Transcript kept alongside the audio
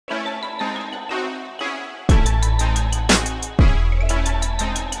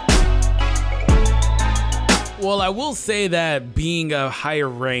Well, I will say that being a higher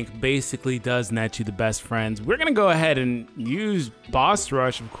rank basically does net you the best friends. We're gonna go ahead and use Boss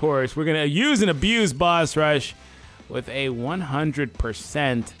Rush, of course. We're gonna use and abuse Boss Rush with a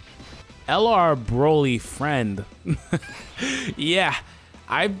 100% LR BROLY friend. Yeah,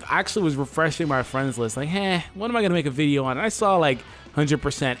 I actually was refreshing my friends list, like, what am I gonna make a video on? And I saw like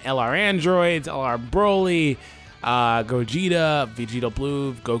 100% LR Androids, LR BROLY, Gogeta, Vegeta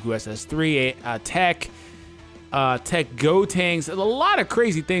Blue, Goku SS3, Tech Gotenks. There's a lot of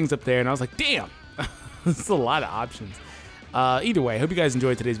crazy things up there, and I was like, damn, it's a lot of options. Either way, hope you guys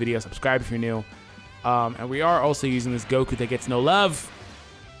enjoyed today's video. Subscribe if you're new. And we are also using this Goku that gets no love,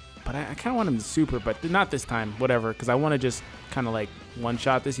 but I kind of want him to super, but not this time, whatever, because I want to just kind of like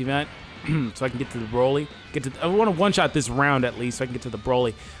one-shot this event so I can get to the BROLY. I want to one-shot this round at least so I can get to the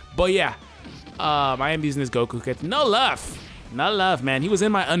BROLY. But yeah, I am using this Goku kit. No love. Not love, man. He was in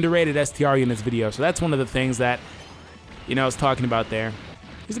my underrated STR units video, so that's one of the things that, you know, I was talking about there.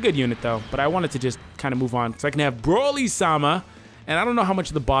 He's a good unit, though, but I wanted to just kind of move on so I can have BROLY-sama, and I don't know how much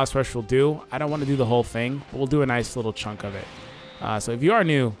of the boss rush will do. I don't want to do the whole thing, but we'll do a nice little chunk of it. So if you are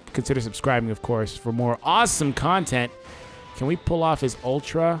new, consider subscribing, of course, for more awesome content. Can we pull off his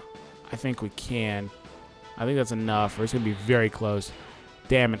Ultra? I think we can. I think that's enough, or it's going to be very close.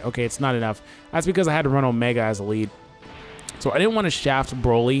 Damn it. Okay, it's not enough. That's because I had to run Omega as a lead. So I didn't want to shaft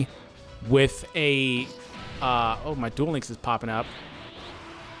BROLY with a, oh, my Duel Links is popping up.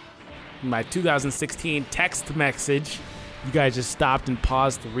 My 2016 text message. You guys just stopped and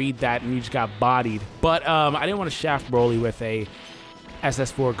paused to read that and you just got bodied. But I didn't want to shaft BROLY with a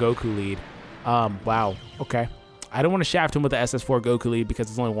SS4 Goku lead. Wow, okay. I don't want to shaft him with the SS4 Goku lead because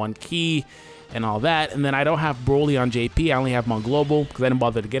there's only one key and all that. And then I don't have BROLY on JP. I only have him on Global because I didn't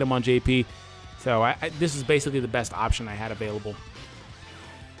bother to get him on JP. So this is basically the best option I had available.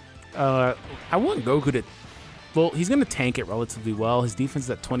 I want Goku to... Well, he's going to tank it relatively well. His defense is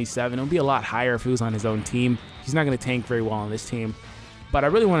at 27. It would be a lot higher if he was on his own team. He's not going to tank very well on this team. But I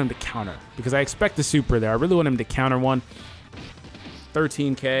really want him to counter because I expect the super there. I really want him to counter one.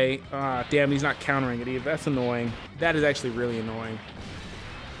 13K. Ah, damn, he's not countering it either. That's annoying. That is actually really annoying.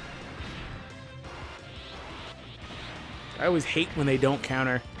 I always hate when they don't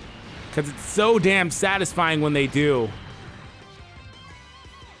counter, because it's so damn satisfying when they do.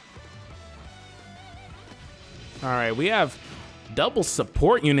 All right, we have double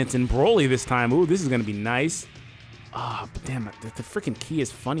support units in BROLY this time. Ooh, this is going to be nice. Ah, but damn it, the freaking key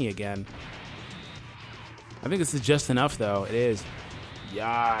is funny again. I think this is just enough, though. It is.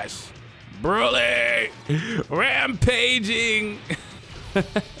 Yes. BROLY! Rampaging!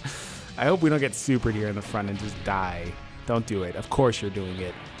 I hope we don't get supered here in the front and just die. Don't do it. Of course you're doing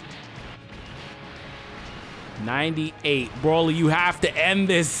it. 98. BROLY, you have to end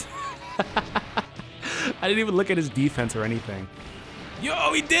this. I didn't even look at his defense or anything.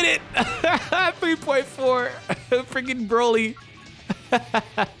 Yo, he did it! 3.4. Freaking BROLY.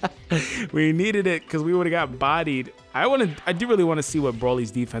 We needed it because we would have got bodied. I do really want to see what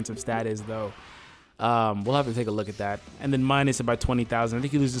BROLY's defensive stat is, though. We'll have to take a look at that. And then minus it by 20,000. I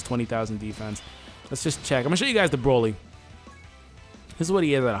think he loses 20,000 defense. Let's just check. I'm going to show you guys the BROLY. This is what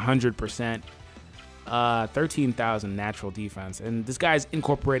he is at 100%. 13,000 natural defense. And this guy's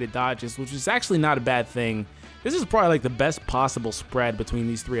incorporated dodges, which is actually not a bad thing. This is probably like the best possible spread between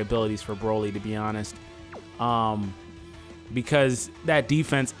these three abilities for BROLY, to be honest. Because that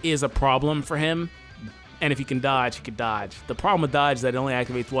defense is a problem for him. And if he can dodge, he can dodge. The problem with dodge is that it only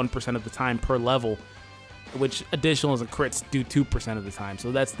activates 1% of the time per level, which additionals and crits do 2% of the time.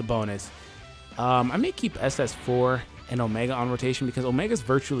 So that's the bonus. I may keep SS4 and Omega on rotation because Omega's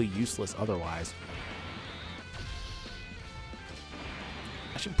virtually useless otherwise.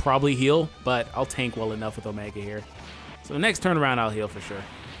 I should probably heal, but I'll tank well enough with Omega here. So next turn around, I'll heal for sure.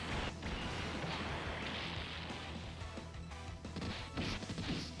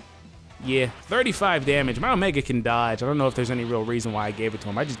 Yeah, 35 damage. My Omega can dodge. I don't know if there's any real reason why I gave it to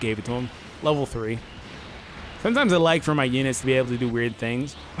him. I just gave it to him. Level 3. Sometimes I like for my units to be able to do weird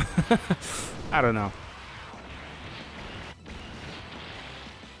things. I don't know.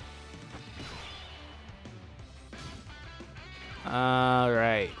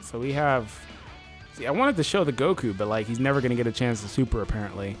 Alright, so we have... See, I wanted to show the Goku, but like he's never going to get a chance to super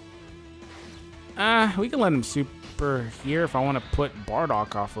apparently. We can let him super here if I want to put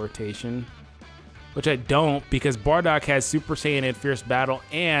Bardock off rotation. Which I don't, because Bardock has Super Saiyan in Fierce Battle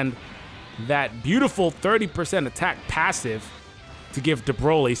and that beautiful 30% attack passive to give to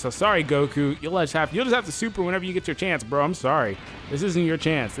BROLY. So sorry, Goku. You'll just have to super whenever you get your chance, bro. I'm sorry. This isn't your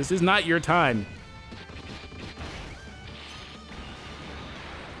chance. This is not your time.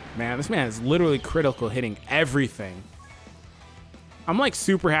 man. This man is literally critical hitting everything. I'm like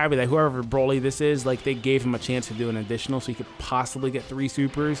super happy that whoever Broly this is, like they gave him a chance to do an additional so he could possibly get 3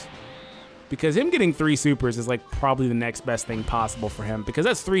 supers. Because him getting 3 supers is like probably the next best thing possible for him, because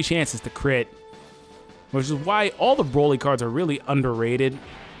that's 3 chances to crit. Which is why all the Broly cards are really underrated,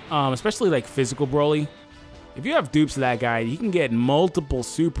 especially like physical Broly. If you have dupes of that guy, you can get multiple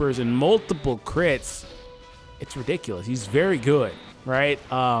supers and multiple crits. It's ridiculous. He's very good, right?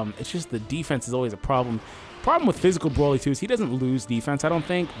 It's just the defense is always a problem. Problem with physical Broly too is he doesn't lose defense, I don't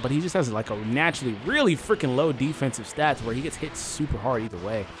think, but he just has like a naturally really freaking low defensive stats where he gets hit super hard either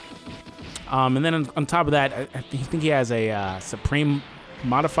way. And then on top of that, I think he has a Supreme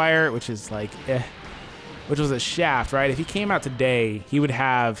modifier, which is like, which was a shaft, right? If he came out today, he would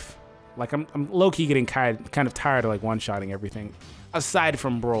have, like, I'm low-key getting kind of tired of like one-shotting everything, aside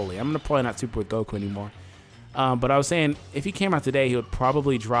from Broly. I'm probably not super with Goku anymore. But I was saying, if he came out today, he would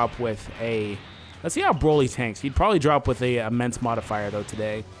probably drop with a, let's see how Broly tanks. He'd probably drop with a immense modifier though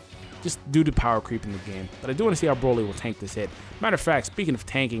today, just due to power creep in the game. But I do want to see how Broly will tank this hit. Matter of fact, speaking of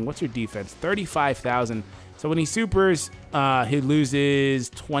tanking, what's your defense? 35,000. So when he supers, he loses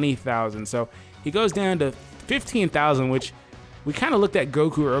 20,000. So he goes down to 15,000, which we kind of looked at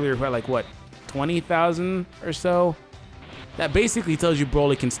Goku earlier who had like, what, 20,000 or so? That basically tells you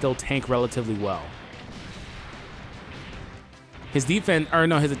Broly can still tank relatively well. His defense, or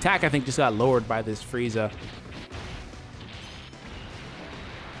no, his attack I think just got lowered by this Frieza.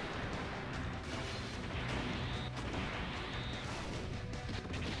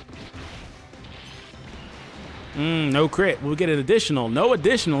 No crit. We'll get an additional. No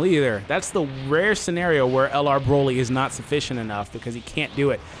additional either. That's the rare scenario where LR Broly is not sufficient enough because he can't do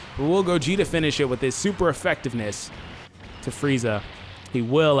it. But we'll Gogeta finish it with his super effectiveness to Frieza. He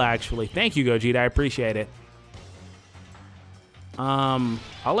will actually. Thank you, Gogeta. I appreciate it.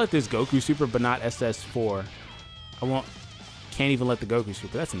 I'll let this Goku super, but not SS4. I won't. Can't even let the Goku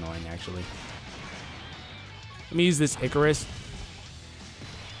super. That's annoying, actually. Let me use this Icarus.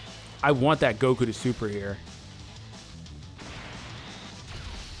 I want that Goku to super here.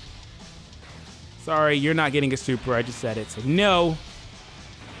 Sorry, you're not getting a super. I just said it, so no.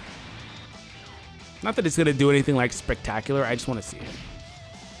 Not that it's going to do anything like spectacular. I just want to see it.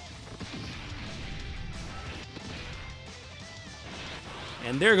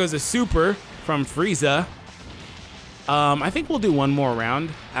 And there goes a super from Frieza. I think we'll do one more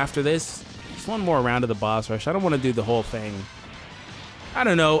round after this. Just one more round of the boss rush. I don't want to do the whole thing. I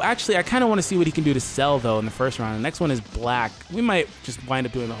don't know. Actually, I kind of want to see what he can do to Cell, though, in the first round. The next one is Black. We might just wind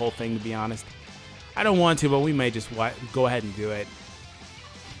up doing the whole thing, to be honest. I don't want to, but we may just go ahead and do it.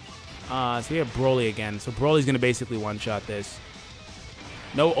 So we have Broly again. So Broly's going to basically one-shot this.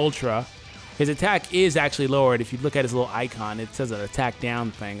 No Ultra. His attack is actually lowered. If you look at his little icon, it says an attack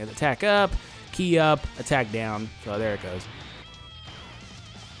down thing. It's attack up, key up, attack down. So there it goes.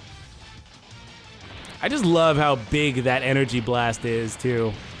 I just love how big that energy blast is,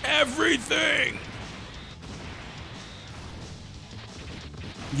 too. Everything!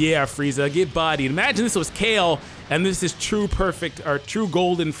 Yeah, Frieza, get bodied. Imagine this was Kale, and this is true perfect, or true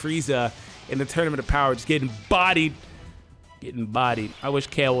golden Frieza in the Tournament of Power, just getting bodied. Getting bodied. I wish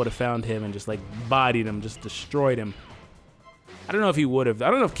Kale would have found him and just, like, bodied him, just destroyed him. I don't know if he would have. I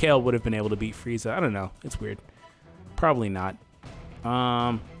don't know if Kale would have been able to beat Frieza. I don't know. It's weird. Probably not.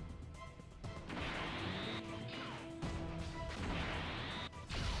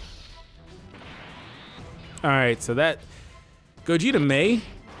 Alright, so that Gogeta may,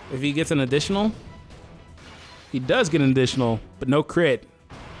 if he gets an additional. He does get an additional, but no crit.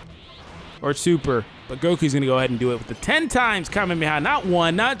 Or super. But Goku's going to go ahead and do it with the 10 times Kamehameha. Not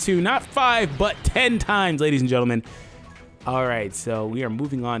 1, not 2, not 5, but 10 times, ladies and gentlemen. Alright, so we are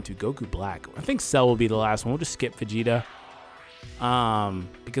moving on to Goku Black. I think Cell will be the last one. We'll just skip Vegeta.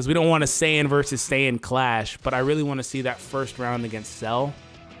 Because we don't want a Saiyan versus Saiyan clash. But I really want to see that first round against Cell.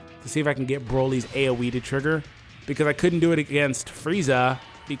 To see if I can get Broly's AoE to trigger. Because I couldn't do it against Frieza.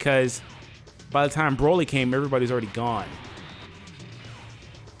 Because by the time Broly came, everybody's already gone.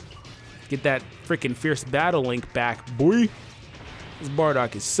 Get that freaking fierce battle link back, boy. This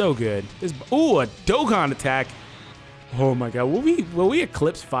Bardock is so good. This, ooh, a Dokkan attack. Oh my god, will we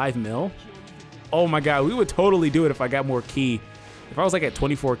eclipse 5 mil? Oh my god, we would totally do it if I got more ki. If I was like at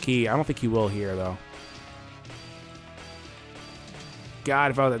 24 ki, I don't think he will here though.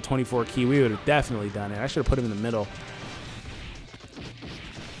 God, if I was at 24 ki, we would have definitely done it. I should have put him in the middle.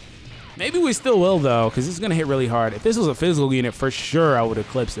 Maybe we still will though, because this is gonna hit really hard. If this was a physical unit, for sure I would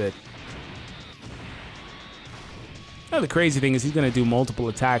eclipse it. Oh, the crazy thing is he's going to do multiple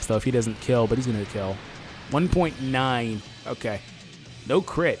attacks, though, if he doesn't kill, but he's going to kill. 1.9. Okay. No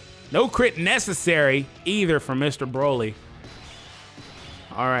crit. No crit necessary either from Mr. BROLY.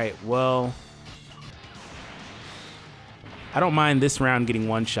 All right, well, I don't mind this round getting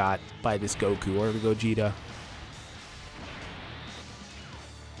one shot by this Goku or the Gogeta.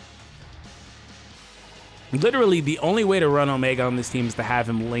 Literally, the only way to run Omega on this team is to have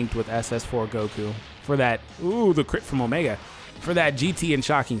him linked with SS4 Goku for that, ooh, the crit from Omega, for that GT and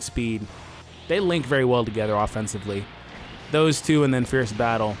shocking speed. They link very well together offensively. Those two and then Fierce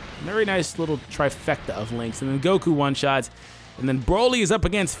Battle. Very nice little trifecta of links. And then Goku one-shots. And then BROLY is up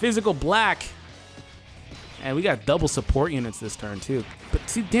against Physical Black. And we got double support units this turn, too. But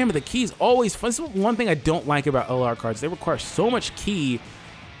see, damn it, the key's always fun. This is one thing I don't like about LR cards. They require so much key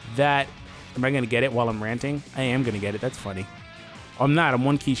that... Am I going to get it while I'm ranting? I am going to get it. That's funny. I'm not. I'm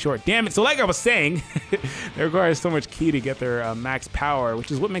one key short. Damn it. So like I was saying, they require so much key to get their max power,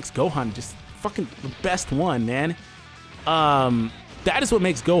 which is what makes Gohan just fucking the best one, man. That is what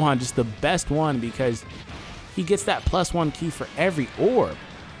makes Gohan just the best one because he gets that +1 key for every orb.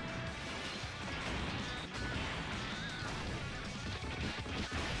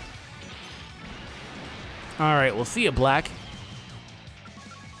 All right. We'll see you, Black.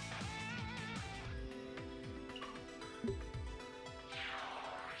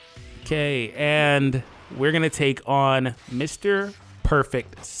 Okay, and we're gonna take on Mr.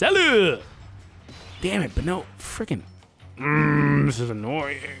 Perfect Cell. Damn it, but no, freaking. This is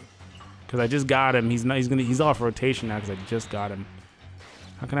annoying. Cause I just got him. He's off rotation now because I just got him.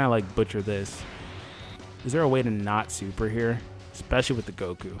 How can I like butcher this? Is there a way to not super here, especially with the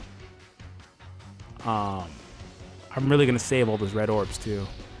Goku? I'm really gonna save all those red orbs too.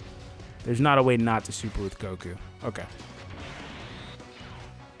 There's not a way not to super with Goku. Okay.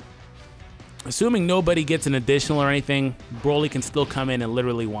 Assuming nobody gets an additional or anything, BROLY can still come in and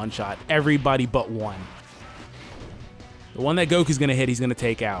literally one-shot everybody but one. The one that Goku's gonna hit, he's gonna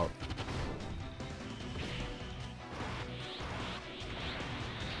take out.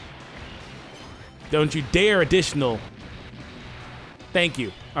 Don't you dare additional. Thank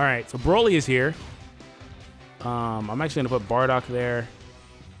you. All right, so BROLY is here. I'm actually gonna put Bardock there.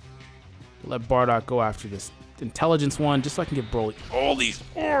 Let Bardock go after this intelligence one, just so I can give BROLY all these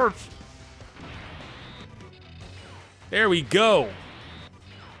orbs. There we go.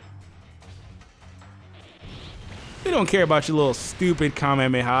 We don't care about your little stupid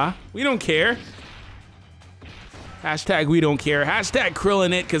Kamehameha. We don't care. Hashtag we don't care. Hashtag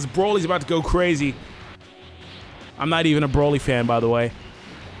Krillin it, because BROLY's about to go crazy. I'm not even a BROLY fan, by the way.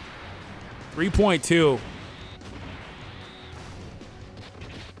 3.2.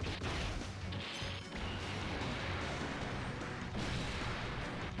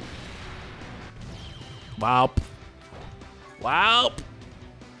 Wow. Wow.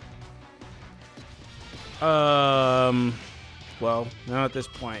 Well, now at this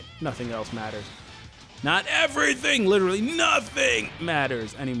point, nothing else matters. Not everything, literally nothing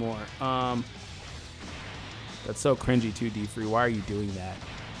matters anymore. That's so cringy too, D3. Why are you doing that?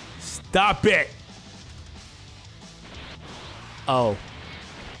 Stop it! Oh.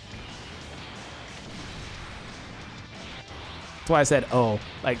 That's why I said, oh.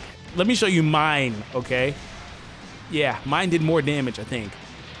 Like, let me show you mine, okay? Yeah, mine did more damage, I think.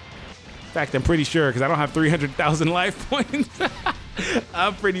 In fact, I'm pretty sure, because I don't have 300,000 life points.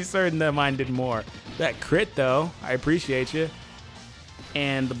 I'm pretty certain that mine did more. That crit, though, I appreciate you.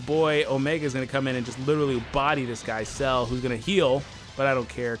 And the boy Omega's going to come in and just literally body this guy, Cell, who's going to heal. But I don't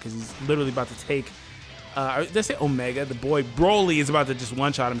care, because he's literally about to take... did I say Omega? The boy BROLY is about to just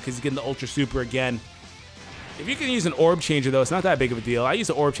one-shot him, because he's getting the Ultra Super again. If you can use an orb changer, though, it's not that big of a deal. I use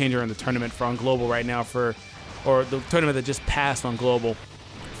an orb changer in the tournament for on Global right now for... Or the tournament that just passed on Global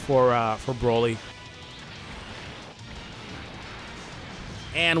for BROLY.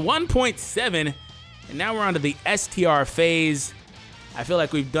 And 1.7, and now we're on to the STR phase. I feel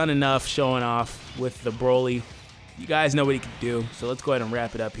like we've done enough showing off with the BROLY. You guys know what he can do, so let's go ahead and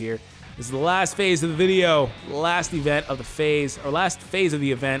wrap it up here. This is the last phase of the video, last event of the phase, or last phase of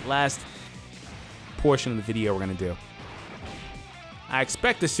the event, last portion of the video we're gonna do. I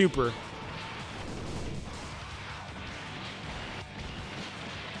expect a super.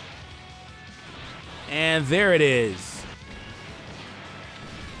 And there it is.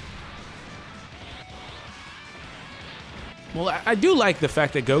 Well, I do like the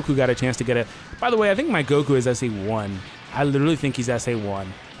fact that Goku got a chance to get it. By the way, I think my Goku is SA1. I literally think he's SA1.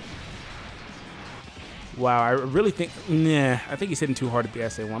 Wow, I really think... Nah, I think he's hitting too hard at the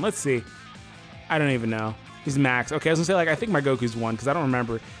SA1. Let's see. I don't even know. He's max. Okay, I was going to say, like, I think my Goku's 1 because I don't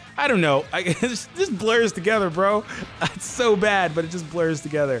remember. I don't know. It just blurs together, bro. It's so bad, but it just blurs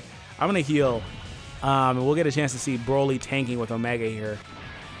together. I'm going to heal. And we'll get a chance to see BROLY tanking with Omega here.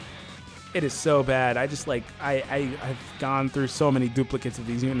 It is so bad. I just like, I've gone through so many duplicates of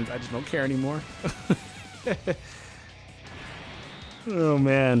these units. I just don't care anymore. Oh,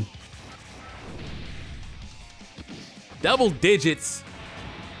 man. Double digits.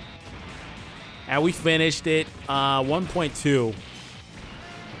 And we finished it 1.2.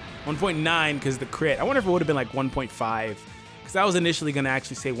 1.9 because the crit. I wonder if it would have been like 1.5. Because I was initially going to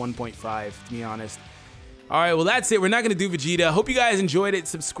actually say 1.5, to be honest. All right, well, that's it. We're not going to do Vegeta. Hope you guys enjoyed it.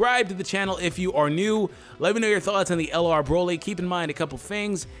 Subscribe to the channel if you are new. Let me know your thoughts on the LR BROLY. Keep in mind a couple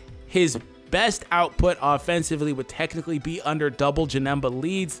things. His best output offensively would technically be under double Janemba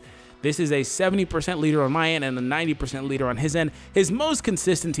leads. This is a 70% leader on my end and a 90% leader on his end. His most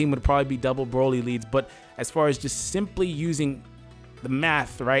consistent team would probably be double BROLY leads, but as far as just simply using the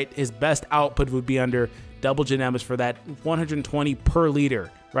math, right, his best output would be under double Janembas for that 120 per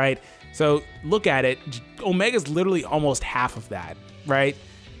liter, right? So look at it. Omega's literally almost half of that, right?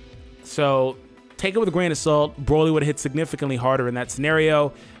 So take it with a grain of salt. BROLY would have hit significantly harder in that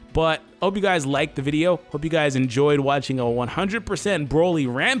scenario. But hope you guys liked the video. Hope you guys enjoyed watching a 100% BROLY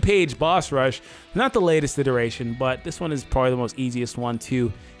Rampage boss rush. Not the latest iteration, but this one is probably the most easiest one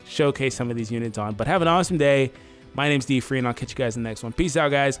to showcase some of these units on. But have an awesome day. My name's D Free, and I'll catch you guys in the next one. Peace out,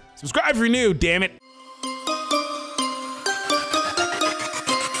 guys. Subscribe if you're new, damn it.